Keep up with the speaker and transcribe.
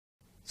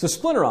So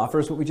splinter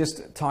offers, what we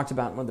just talked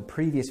about in one of the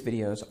previous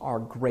videos, are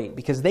great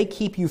because they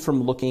keep you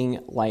from looking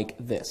like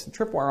this.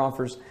 Tripwire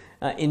offers,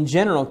 in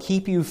general,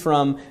 keep you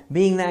from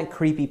being that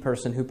creepy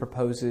person who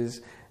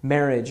proposes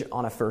marriage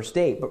on a first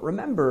date. But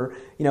remember,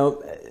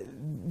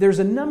 there's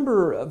a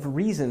number of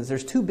reasons.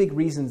 There's two big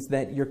reasons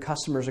that your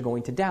customers are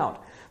going to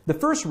doubt. The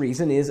first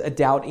reason is a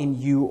doubt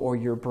in you or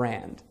your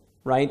brand,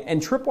 right?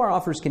 And tripwire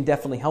offers can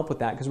definitely help with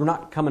that because we're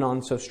not coming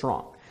on so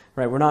strong.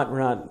 Right, we're not.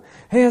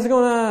 Hey, how's it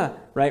going?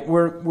 Right,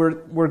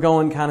 we're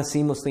going kind of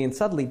seamlessly and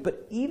subtly.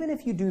 But even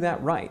if you do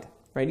that right,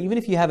 even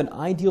if you have an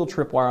ideal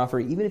tripwire offer,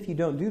 even if you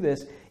don't do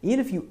this, even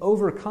if you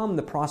overcome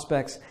the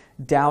prospect's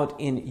doubt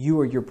in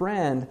you or your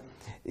brand,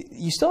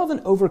 you still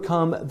haven't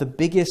overcome the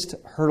biggest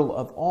hurdle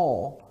of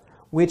all,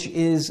 which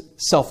is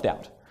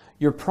self-doubt.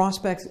 Your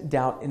prospects'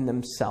 doubt in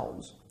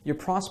themselves. Your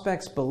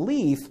prospects'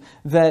 belief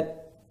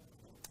that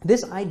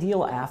this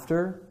ideal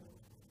after,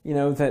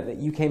 that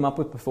you came up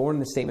with before in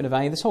the statement of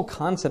value, this whole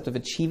concept of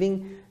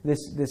achieving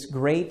this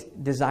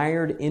great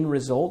desired end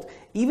result,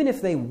 even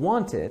if they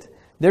want it,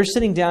 they're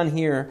sitting down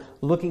here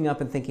looking up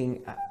and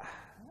thinking,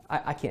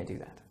 I can't do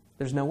that.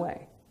 There's no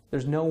way.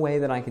 There's no way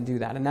that I can do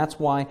that. And that's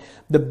why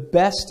the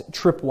best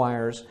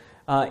tripwires,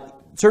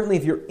 certainly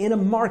if you're in a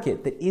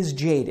market that is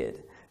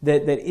jaded,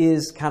 that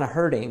is kind of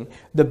hurting,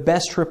 the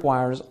best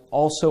tripwires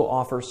also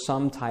offer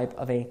some type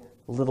of a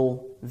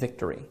little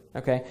victory.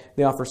 Okay?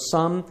 They offer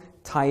some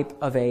type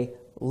of a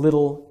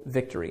little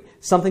victory,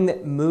 something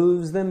that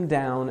moves them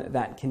down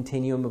that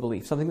continuum of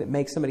belief, something that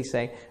makes somebody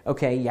say,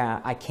 okay,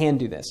 yeah, I can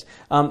do this.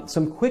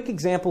 Some quick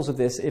examples of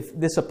this, if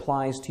this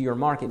applies to your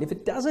market. If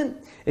it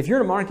doesn't, if you're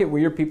in a market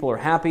where your people are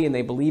happy and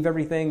they believe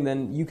everything,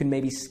 then you can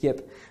maybe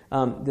skip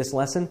this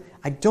lesson.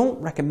 I don't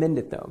recommend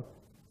it though,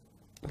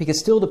 because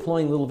still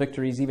deploying little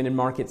victories, even in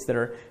markets that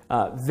are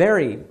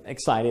very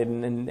excited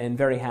and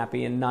very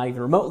happy and not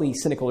even remotely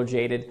cynical or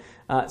jaded,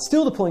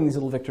 still deploying these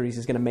little victories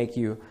is going to make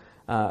you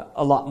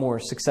a lot more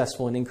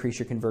successful and increase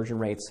your conversion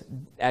rates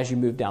as you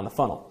move down the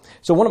funnel.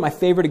 So one of my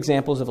favorite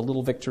examples of a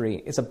little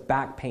victory is a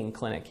back pain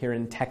clinic here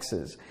in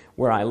Texas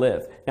where I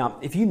live. Now,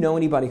 if you know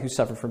anybody who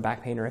suffered from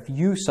back pain, or if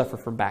you suffer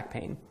from back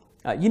pain,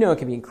 it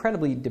can be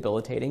incredibly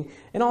debilitating,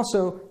 and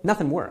also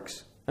nothing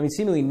works. I mean,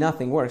 seemingly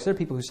nothing works. There are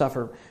people who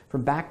suffer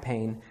from back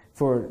pain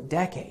for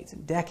decades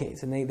and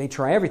decades, and they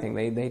try everything.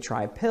 They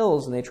try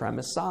pills, and they try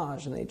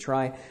massage, and they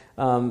try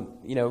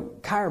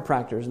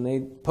chiropractors, and they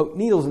poke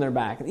needles in their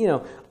back,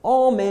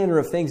 all manner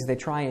of things that they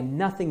try, and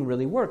nothing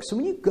really works. So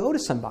when you go to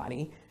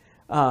somebody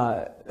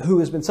who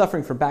has been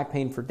suffering from back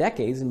pain for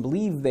decades and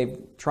believe they've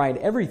tried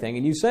everything,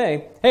 and you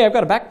say, hey, I've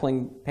got a back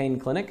pain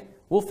clinic,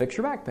 we'll fix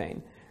your back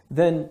pain,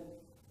 then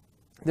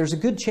there's a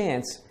good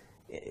chance,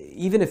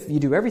 even if you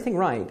do everything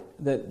right,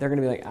 that they're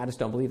going to be like, I just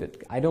don't believe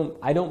it. I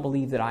don't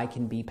believe that I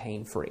can be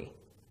pain-free.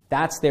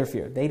 That's their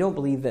fear. They don't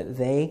believe that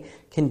they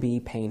can be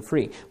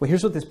pain-free. Well,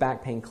 here's what this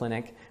back pain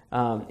clinic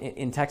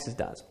in Texas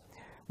does.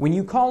 When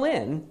you call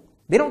in,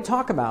 they don't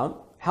talk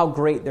about how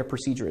great their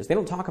procedure is. They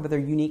don't talk about their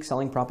unique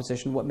selling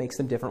proposition, what makes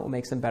them different, what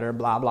makes them better,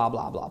 blah, blah,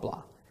 blah, blah,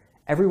 blah.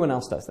 Everyone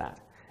else does that.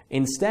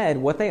 Instead,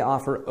 what they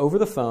offer over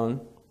the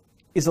phone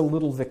is a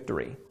little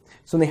victory.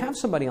 So when they have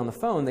somebody on the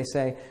phone, they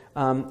say,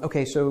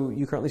 okay, so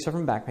you currently suffer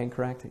from back pain,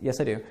 correct? Yes,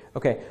 I do.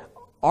 Okay,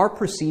 our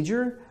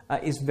procedure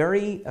is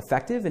very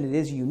effective and it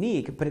is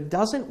unique, but it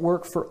doesn't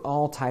work for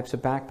all types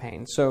of back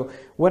pain. So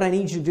what I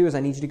need you to do is I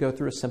need you to go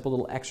through a simple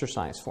little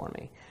exercise for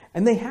me.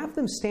 And they have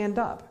them stand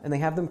up, and they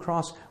have them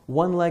cross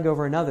one leg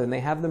over another, and they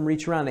have them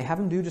reach around. They have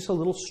them do just a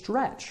little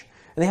stretch,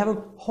 and they have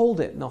them hold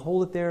it, and they'll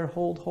hold it there,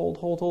 hold,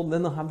 and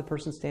then they'll have the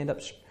person stand up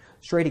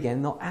straight again,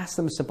 and they'll ask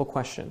them a simple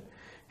question.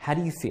 How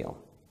do you feel?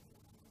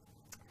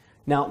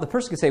 Now, the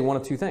person can say one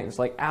of two things,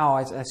 like, ow,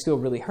 I still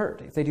really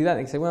hurt. If they do that,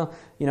 they can say, well,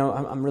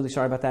 I'm really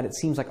sorry about that. It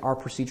seems like our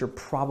procedure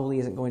probably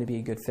isn't going to be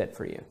a good fit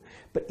for you.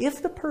 But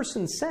if the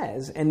person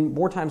says, and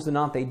more times than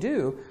not they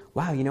do,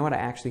 wow, you know what, I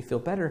actually feel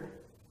better,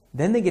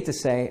 then they get to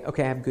say,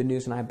 okay, I have good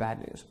news and I have bad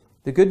news.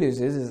 The good news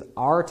is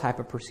our type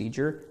of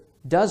procedure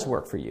does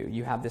work for you.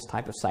 You have this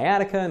type of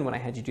sciatica, and when I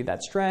had you do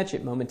that stretch,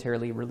 it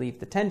momentarily relieved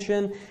the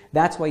tension.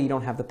 That's why you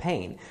don't have the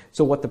pain.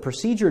 So what the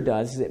procedure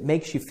does is it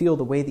makes you feel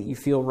the way that you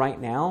feel right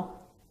now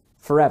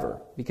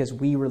forever, because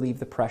we relieve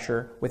the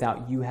pressure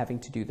without you having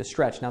to do the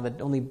stretch. Now,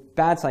 the only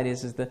bad side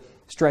is the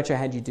stretch I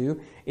had you do,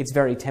 it's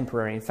very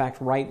temporary. In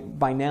fact, right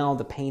by now,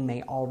 the pain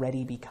may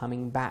already be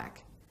coming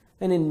back.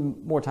 And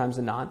in more times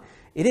than not,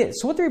 it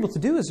is. So what they're able to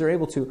do is they're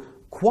able to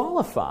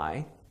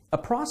qualify a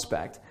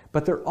prospect,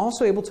 but they're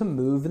also able to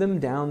move them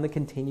down the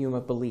continuum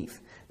of belief.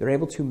 They're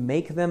able to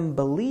make them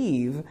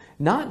believe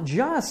not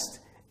just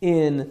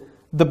in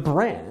the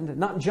brand,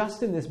 not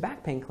just in this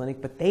back pain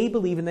clinic, but they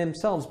believe in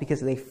themselves because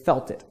they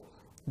felt it.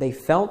 They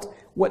felt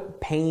what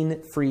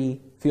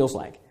pain-free feels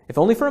like. If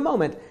only for a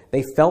moment,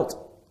 they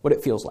felt what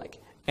it feels like.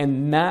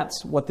 And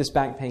that's what this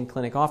back pain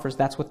clinic offers.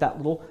 That's what that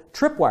little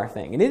tripwire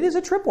thing. And it is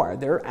a tripwire.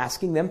 They're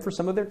asking them for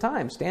some of their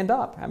time. Stand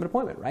up, have an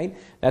appointment, right?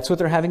 That's what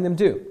they're having them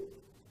do.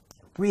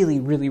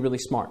 Really, really, really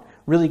smart.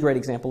 Really great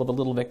example of a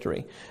little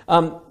victory.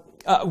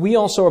 We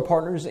also are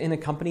partners in a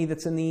company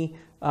that's in the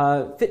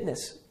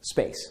fitness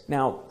space.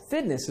 Now,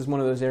 fitness is one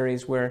of those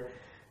areas where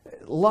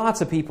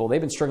lots of people,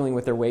 they've been struggling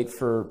with their weight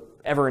for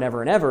ever and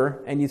ever and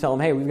ever, and you tell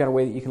them, hey, we've got a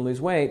way that you can lose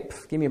weight,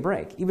 give me a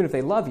break. Even if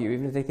they love you,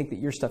 even if they think that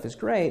your stuff is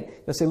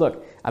great, they'll say,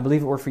 look, I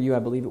believe it worked for you, I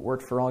believe it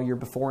worked for all your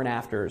before and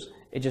afters,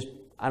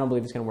 I don't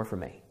believe it's going to work for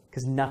me,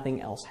 because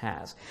nothing else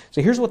has.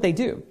 So here's what they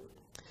do.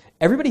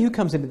 Everybody who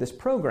comes into this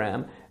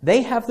program,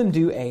 they have them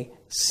do a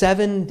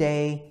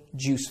 7-day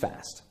juice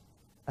fast.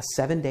 A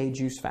 7-day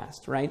juice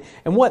fast, right?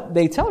 And what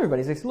they tell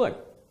everybody is they say,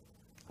 look,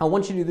 I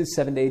want you to do this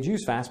 7-day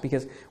juice fast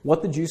because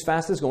what the juice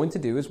fast is going to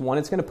do is, one,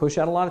 it's going to push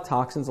out a lot of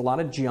toxins, a lot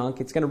of junk.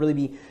 It's going to really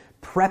be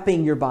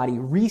prepping your body,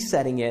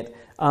 resetting it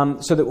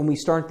so that when we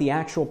start the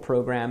actual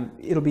program,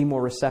 it'll be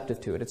more receptive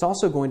to it. It's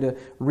also going to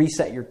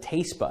reset your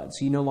taste buds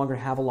so you no longer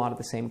have a lot of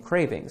the same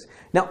cravings.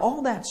 Now,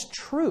 all that's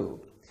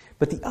true,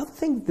 but the other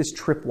thing that this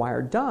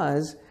tripwire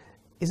does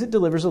is it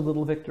delivers a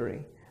little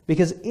victory.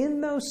 Because in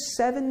those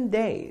 7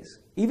 days,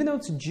 even though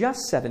it's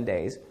just 7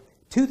 days,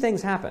 two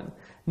things happen.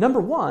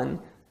 Number one,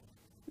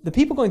 the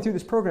people going through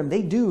this program,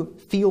 they do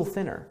feel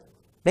thinner.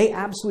 They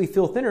absolutely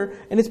feel thinner,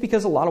 and it's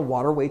because a lot of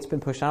water weight's been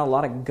pushed out, a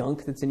lot of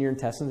gunk that's in your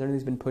intestines,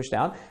 everything's been pushed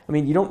out. I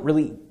mean, you don't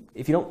really,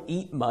 if you don't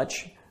eat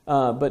much,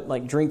 but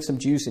like drink some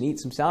juice and eat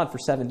some salad for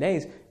 7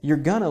 days, you're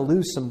gonna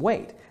lose some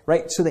weight,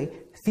 right? So they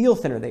feel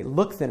thinner, they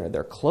look thinner,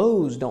 their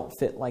clothes don't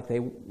fit like they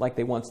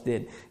once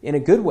did in a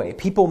good way.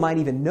 People might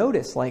even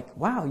notice like,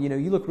 wow,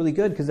 you look really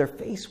good, because their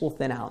face will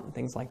thin out and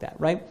things like that,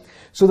 right?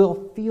 So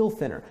they'll feel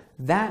thinner.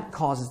 That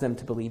causes them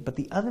to believe. But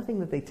the other thing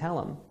that they tell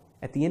them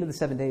at the end of the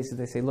 7 days is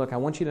they say, look, I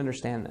want you to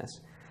understand this.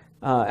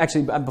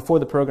 Actually, before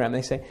the program,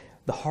 they say,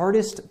 the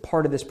hardest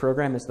part of this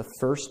program is the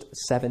first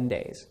 7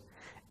 days.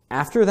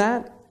 After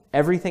that,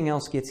 everything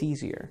else gets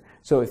easier.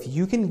 So if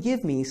you can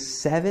give me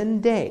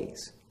 7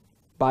 days,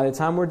 by the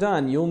time we're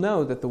done, you'll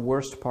know that the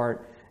worst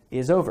part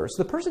is over.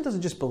 So the person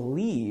doesn't just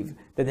believe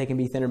that they can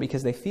be thinner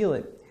because they feel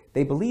it.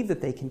 They believe that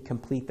they can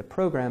complete the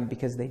program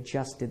because they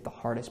just did the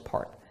hardest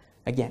part.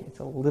 Again, it's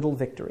a little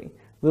victory.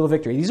 Little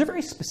victory. These are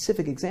very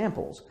specific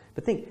examples,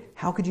 but think,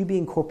 how could you be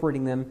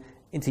incorporating them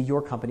into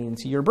your company,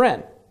 into your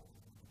brand?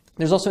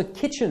 There's also a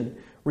kitchen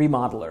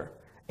remodeler.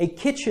 A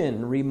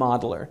kitchen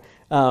remodeler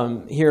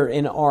here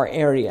in our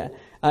area.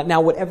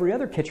 Now, what every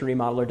other kitchen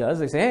remodeler does,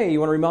 they say, hey, you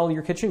want to remodel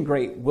your kitchen?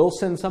 Great. We'll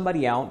send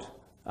somebody out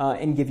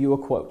and give you a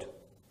quote,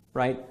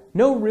 right?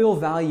 No real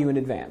value in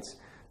advance.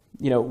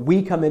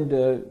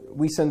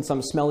 We send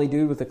some smelly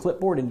dude with a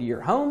clipboard into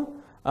your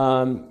home.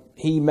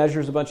 He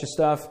measures a bunch of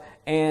stuff,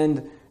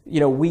 and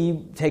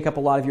we take up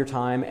a lot of your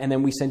time, and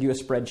then we send you a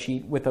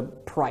spreadsheet with a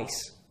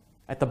price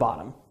at the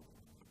bottom.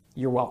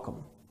 You're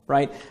welcome.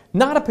 Right?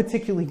 Not a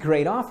particularly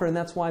great offer, and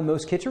that's why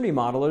most kitchen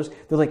remodelers,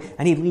 they're like,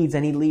 I need leads, I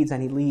need leads, I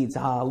need leads.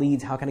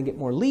 Leads, how can I get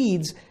more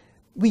leads?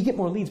 We get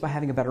more leads by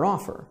having a better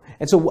offer.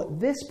 And so what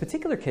this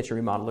particular kitchen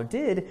remodeler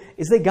did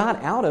is they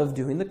got out of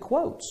doing the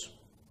quotes.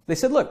 They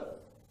said,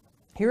 look,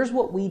 here's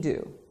what we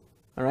do.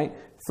 All right?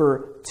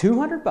 For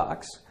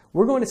 $200,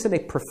 we're going to send a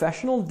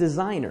professional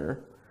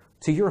designer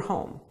to your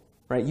home.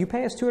 Right? You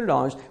pay us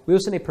 $200, we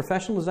will send a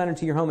professional designer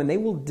to your home, and they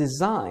will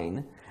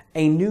design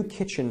a new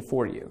kitchen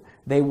for you.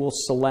 They will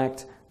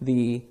select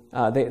they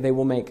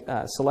will make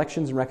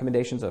selections and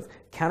recommendations of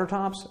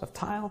countertops, of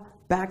tile,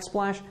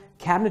 backsplash,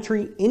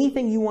 cabinetry,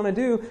 anything you want to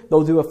do.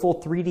 They'll do a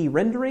full 3D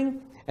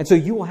rendering, and so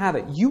you will have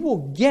it. You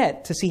will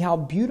get to see how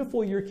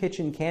beautiful your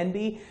kitchen can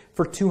be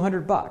for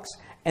 $200.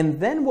 And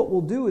then what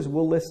we'll do is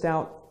we'll list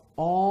out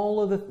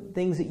all of the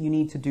things that you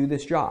need to do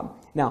this job.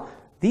 Now,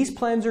 these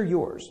plans are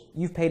yours.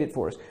 You've paid it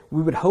for us.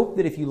 We would hope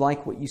that if you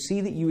like what you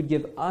see, that you would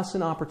give us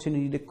an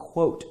opportunity to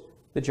quote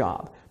the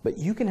job, but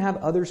you can have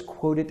others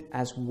quote it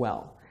as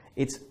well.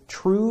 It's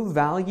true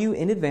value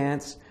in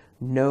advance,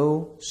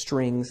 no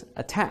strings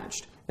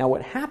attached. Now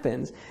what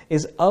happens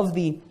is, of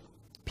the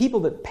people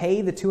that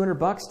pay the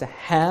 $200 to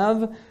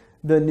have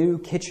the new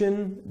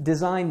kitchen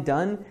design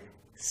done,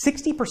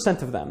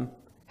 60% of them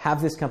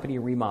have this company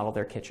remodel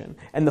their kitchen.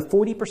 And the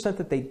 40%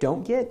 that they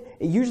don't get,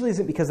 it usually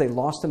isn't because they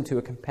lost them to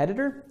a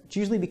competitor. It's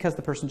usually because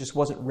the person just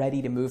wasn't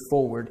ready to move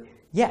forward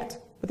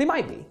yet, but they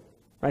might be.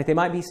 Right? They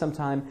might be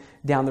sometime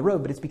down the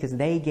road, but it's because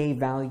they gave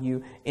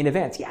value in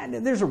advance. Yeah,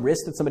 there's a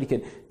risk that somebody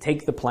could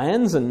take the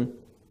plans and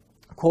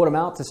quote them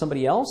out to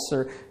somebody else,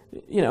 or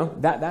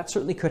that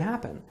certainly could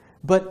happen.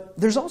 But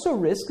there's also a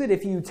risk that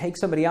if you take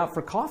somebody out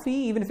for coffee,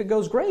 even if it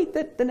goes great,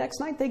 that the next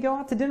night they go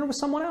out to dinner with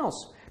someone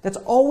else. That's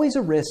always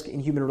a risk in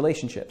human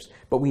relationships.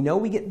 But we know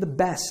we get the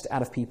best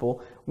out of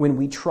people when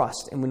we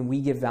trust and when we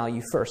give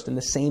value first. And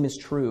the same is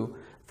true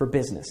for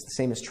business. The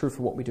same is true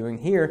for what we're doing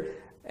here.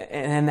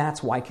 And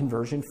that's why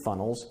conversion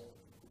funnels,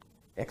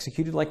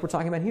 executed like we're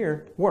talking about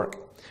here, work.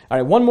 All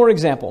right, one more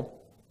example.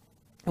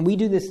 And we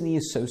do this in the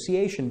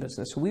association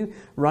business. So we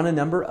run a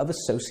number of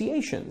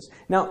associations.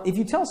 Now, if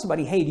you tell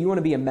somebody, hey, do you want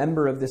to be a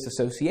member of this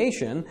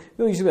association?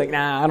 They'll usually be like,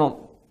 nah,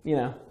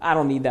 I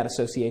don't need that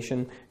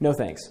association. No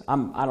thanks.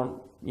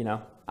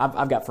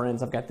 I've got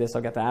friends, I've got this,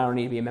 I've got that. I don't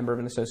need to be a member of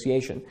an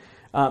association.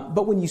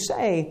 But when you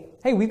say,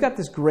 hey, we've got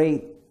this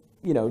great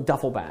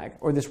duffel bag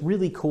or this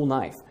really cool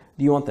knife.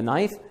 Do you want the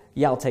knife?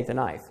 Yeah, I'll take the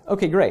knife.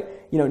 Okay, great.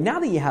 Now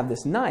that you have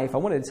this knife, I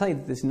wanted to tell you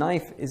that this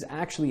knife is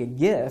actually a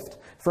gift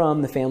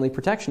from the Family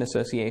Protection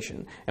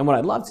Association. And what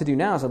I'd love to do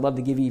now is I'd love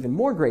to give you even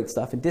more great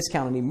stuff and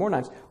discount on even more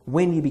knives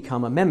when you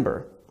become a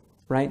member,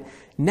 right?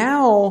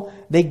 Now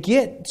they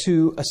get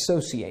to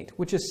associate,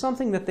 which is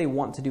something that they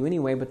want to do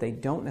anyway, but they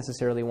don't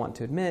necessarily want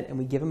to admit, and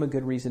we give them a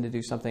good reason to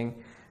do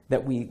something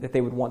that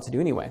they would want to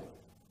do anyway.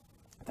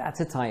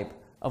 That's a type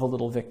of a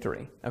little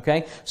victory,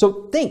 okay?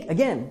 So think,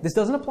 again, this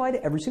doesn't apply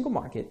to every single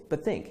market,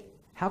 but think,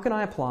 how can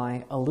I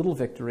apply a little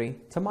victory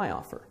to my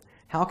offer?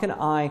 How can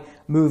I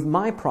move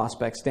my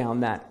prospects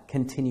down that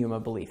continuum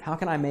of belief? How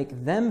can I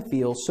make them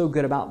feel so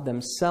good about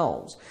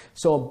themselves,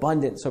 so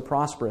abundant, so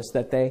prosperous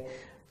that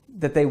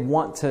they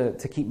want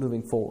to keep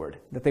moving forward,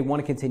 that they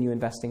want to continue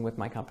investing with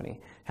my company?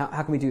 How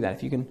can we do that?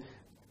 If you can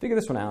figure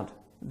this one out,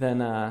 then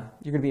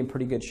you're going to be in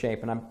pretty good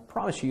shape. And I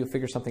promise you'll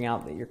figure something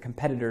out that your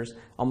competitors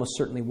almost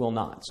certainly will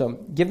not. So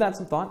give that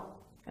some thought,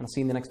 and I'll see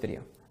you in the next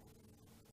video.